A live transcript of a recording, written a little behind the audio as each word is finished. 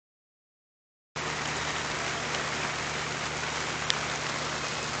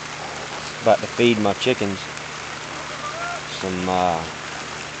About to feed my chickens some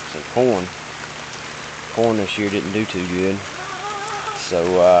corn. Corn this year didn't do too good,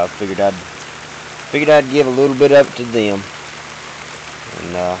 so figured I'd give a little bit of it to them,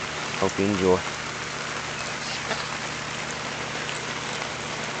 and hope you enjoy.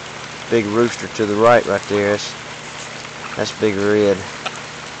 Big rooster to the right there. That's Big Red.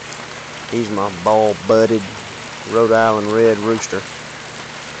 He's my ball-butted Rhode Island red rooster.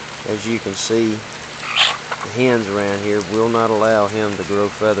 As you can see, the hens around here will not allow him to grow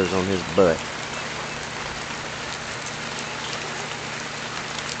feathers on his butt.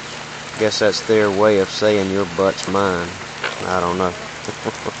 Guess that's their way of saying your butt's mine. I don't know.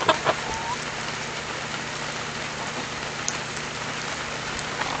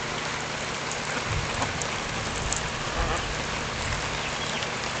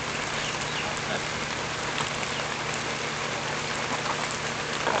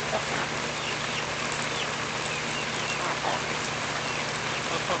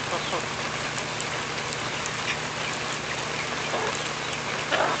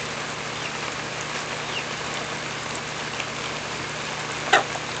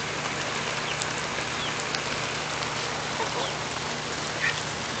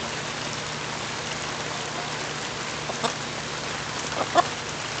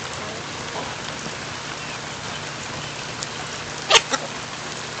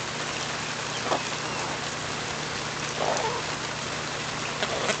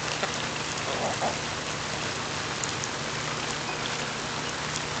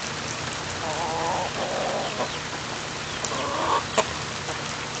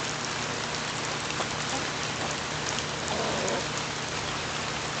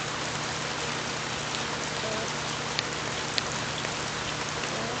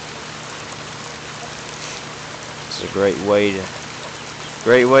 It's a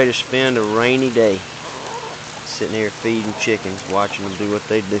great way to spend a rainy day. Sitting here feeding chickens, watching them do what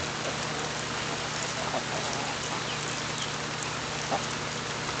they do.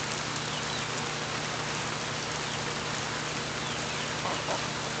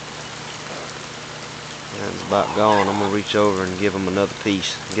 That's about gone. I'm gonna reach over and give them another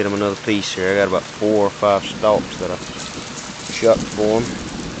piece. Get them another piece here. I got about 4 or 5 stalks that I chucked for them.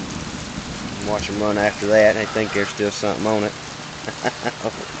 Watch them run after that. They think there's still something on it.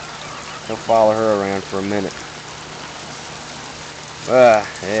 They'll follow her around for a minute. Yeah,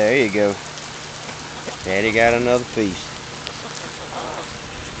 there you go. Daddy got another piece.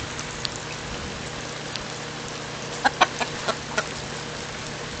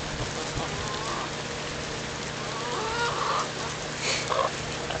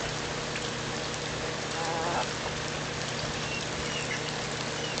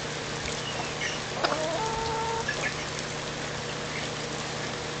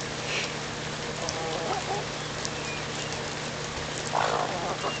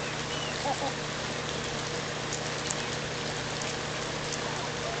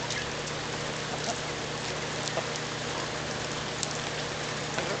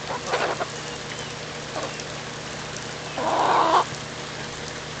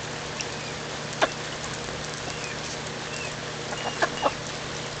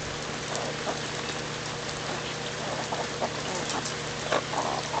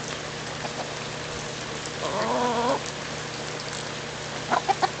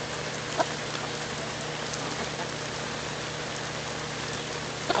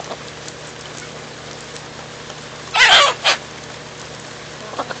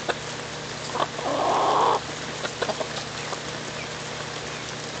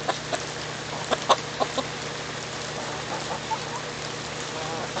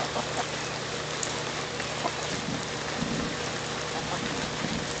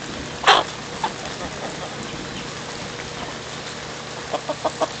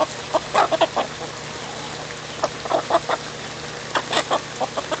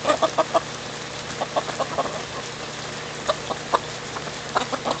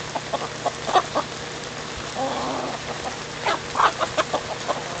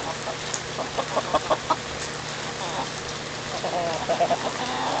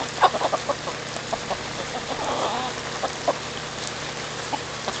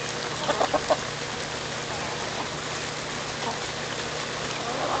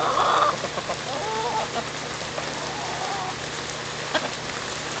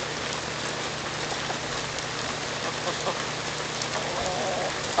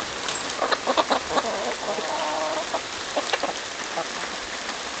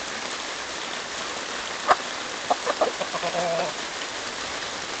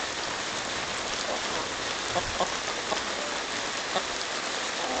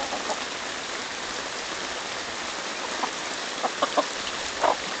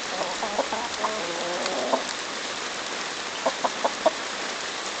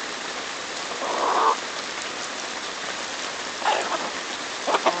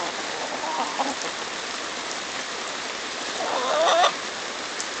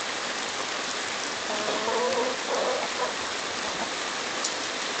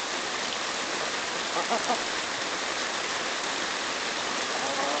 We've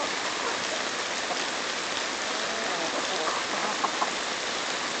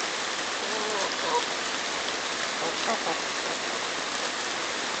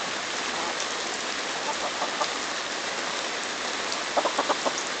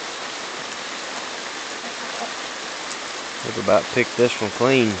about picked this one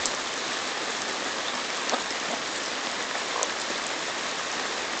clean.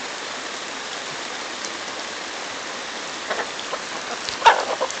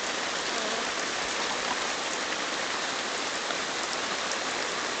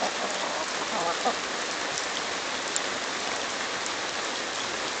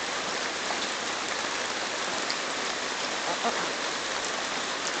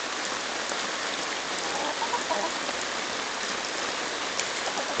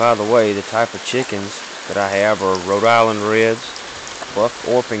 By the way, the type of chickens that I have are Rhode Island Reds, Buff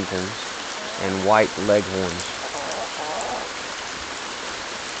Orpingtons, and White Leghorns.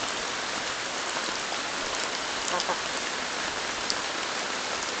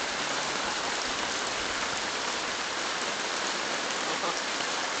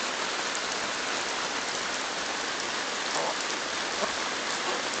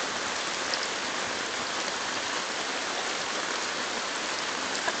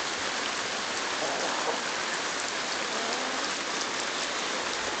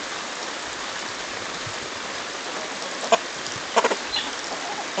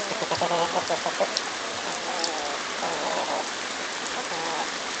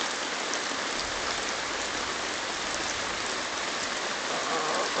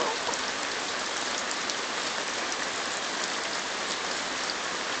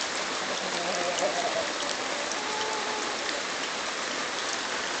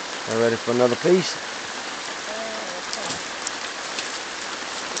 Are ready for another piece?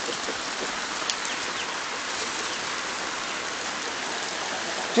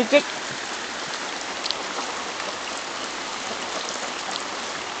 Tick, tick.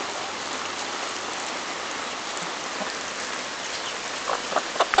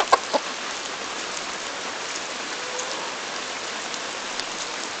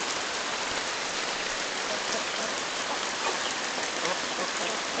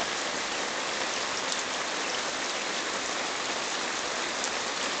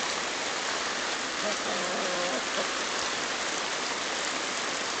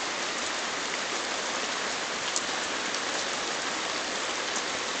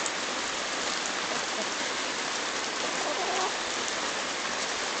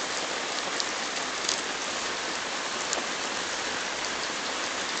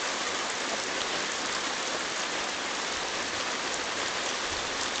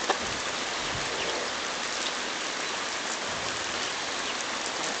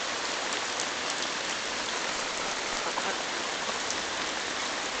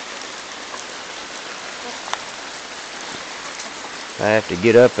 I have to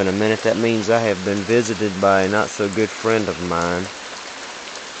get up in a minute. That means I have been visited by a not so good friend of mine,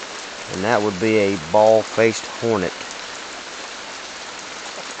 and that would be a ball-faced hornet.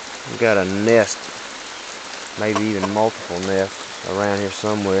 We've got a nest, maybe even multiple nests around here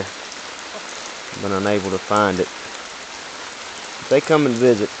somewhere. I've been unable to find it. They come and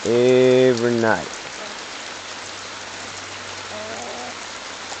visit every night.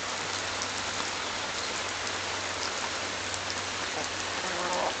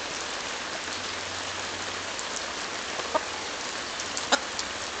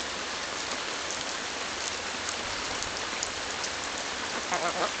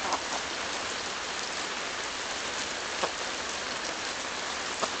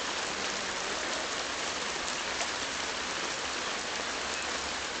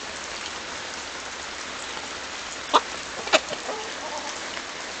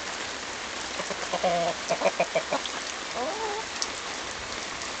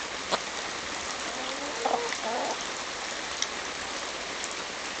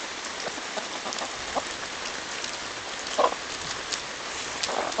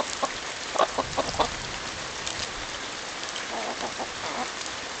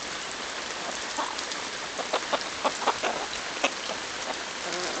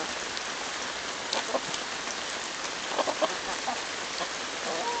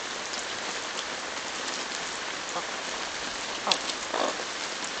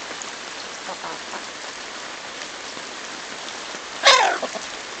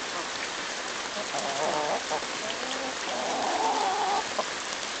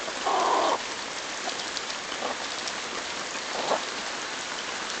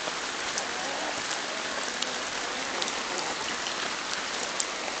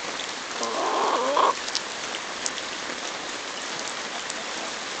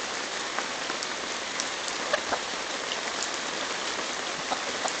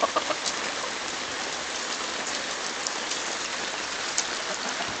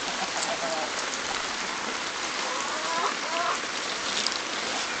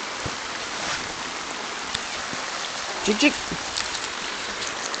 Jig jig.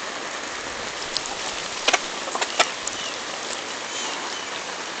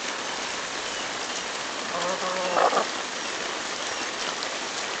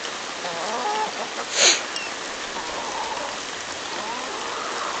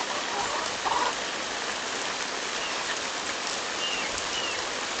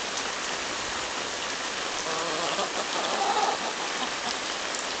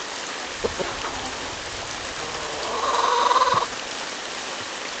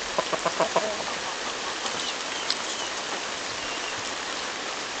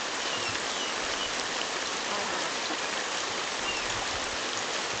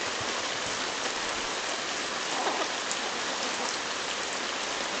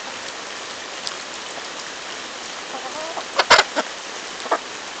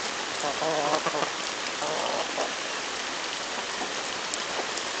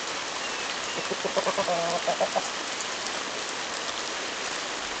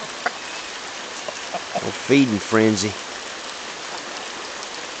 A feeding frenzy.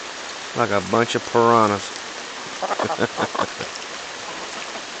 Like a bunch of piranhas.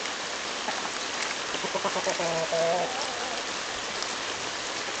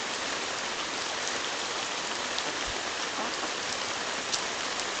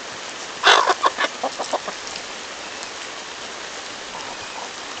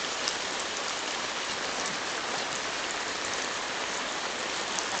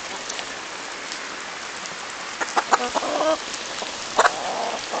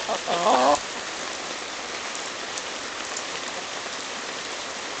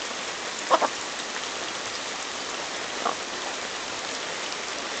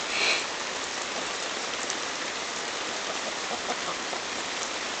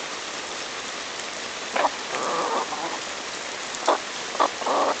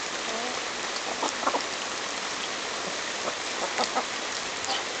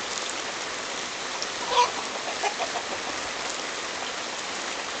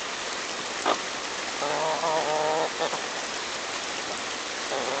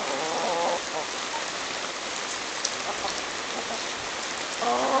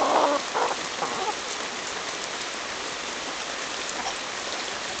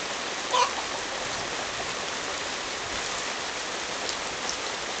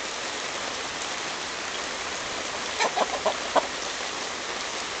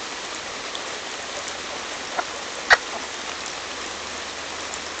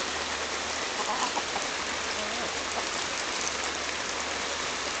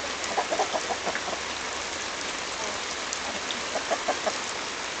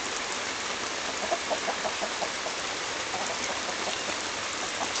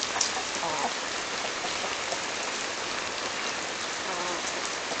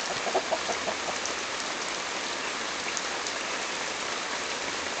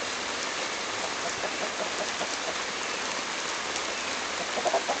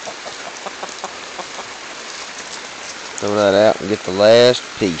 Throw that out and get the last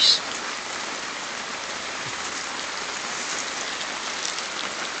piece.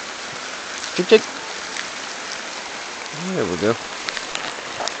 Tick, tick. There we go.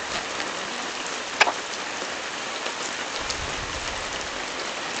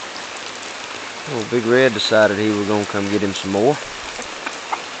 Oh, Big Red decided he was going to come get him some more.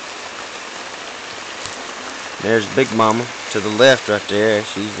 There's Big Mama to the left right there.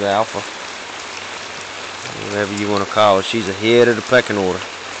 She's the alpha. Whatever you want to call her. She's ahead of the pecking order.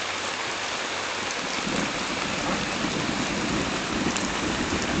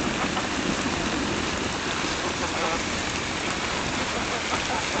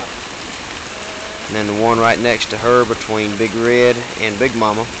 And then the one right next to her between Big Red and Big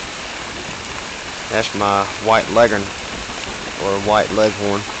Mama, that's my white leghorn, or white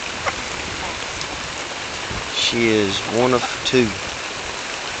leghorn. She is one of two.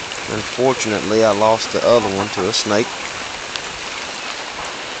 Unfortunately, I lost the other one to a snake.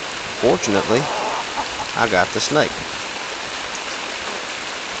 Fortunately, I got the snake.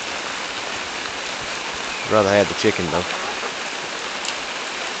 Rather had the chicken though.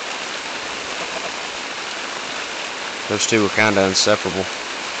 Those two were kind of inseparable.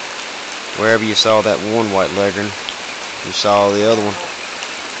 Wherever you saw that one white leghorn, you saw the other one.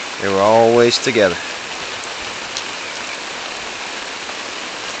 They were always together.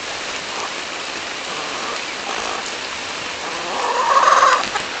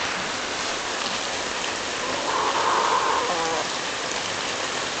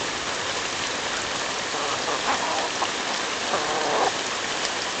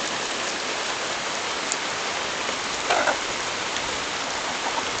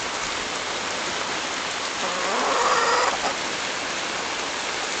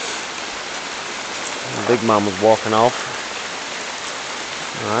 Big Mama's walking off.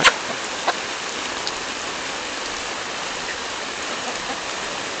 All right.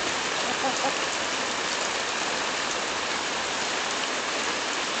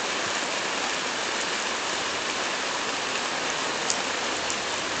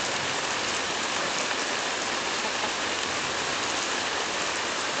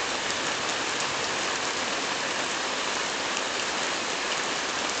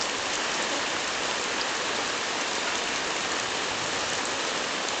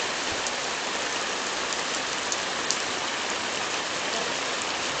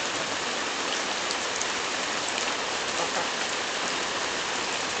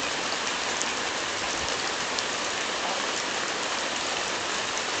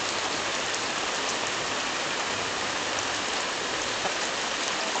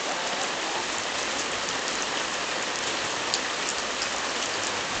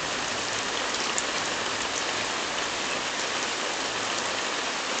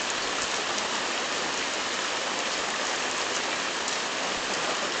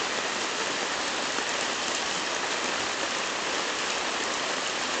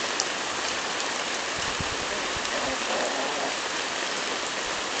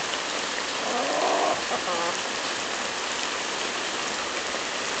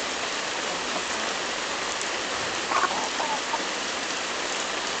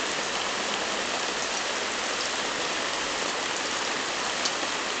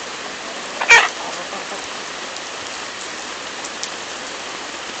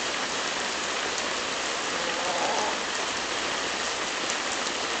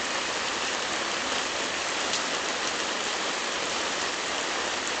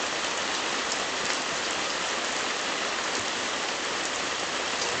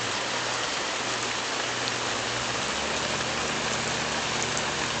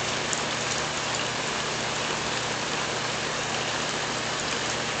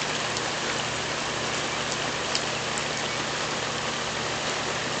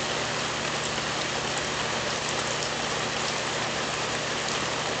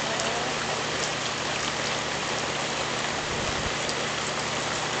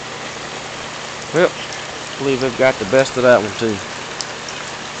 Well, I believe they've got the best of that one too.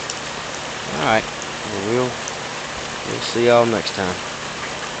 Alright, we'll see y'all next time.